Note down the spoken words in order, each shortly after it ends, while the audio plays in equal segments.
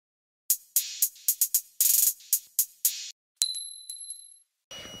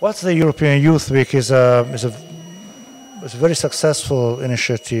What's the European Youth Week is a very successful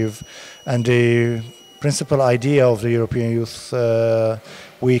initiative, and the principal idea of the European Youth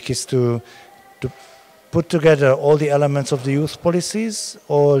Week is to put together all the elements of the youth policies,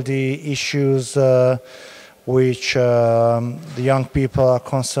 all the issues which the young people are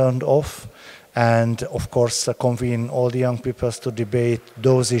concerned of, and of course convene all the young people to debate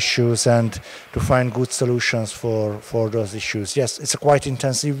those issues and to find good solutions for those issues. Yes, it's a quite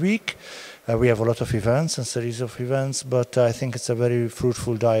intensive week. We have a lot of events and series of events, but I think it's a very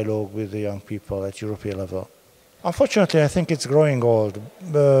fruitful dialogue with the young people at European level. Unfortunately, I think it's growing old,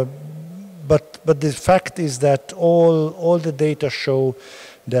 but the fact is that all the data show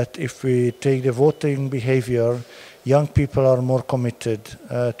that if we take the voting behavior, young people are more committed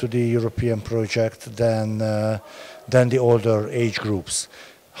to the European project than the older age groups.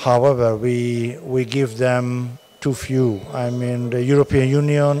 However, we give them too few. I mean, the European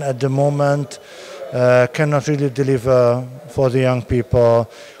Union at the moment cannot really deliver for the young people.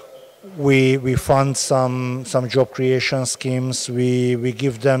 We fund some job creation schemes. We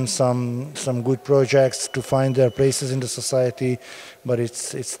give them some good projects to find their places in the society, but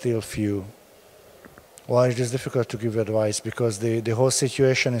it's still few. Well, it is difficult to give advice because the whole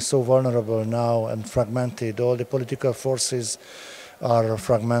situation is so vulnerable now and fragmented. All the political forces are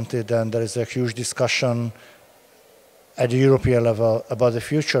fragmented, and there is a huge discussion at the European level about the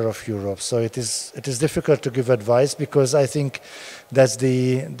future of Europe. So it is difficult to give advice because I think that's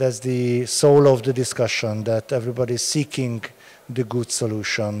the soul of the discussion, that everybody is seeking the good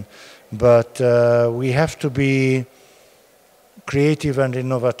solution. But we have to be creative and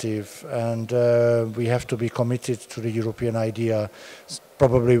innovative, and we have to be committed to the European idea.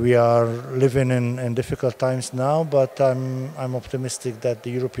 Probably we are living in difficult times now, but I'm optimistic that the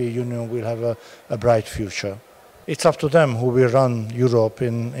European Union will have a bright future. It's up to them who will run Europe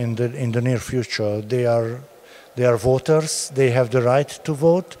in the near future. They are voters. They have the right to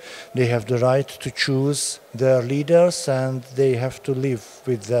vote. They have the right to choose their leaders, and they have to live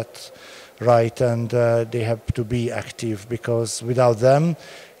with that right, and they have to be active, because without them,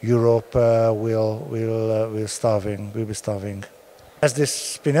 Europe will be starving. As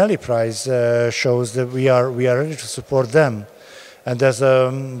this Spinelli Prize shows, that we are ready to support them, and there's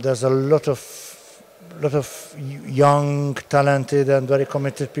a lot of young, talented and very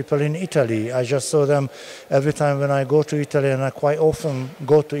committed people in Italy. I just saw them every time when I go to Italy, and I quite often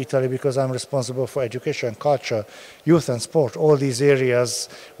go to Italy because I'm responsible for education, culture, youth and sport, all these areas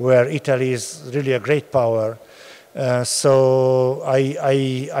where Italy is really a great power. So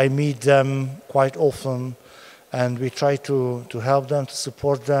I meet them quite often, and we try to help them, to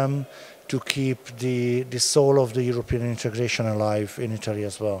support them, to keep the soul of the European integration alive in Italy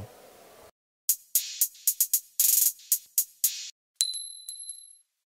as well.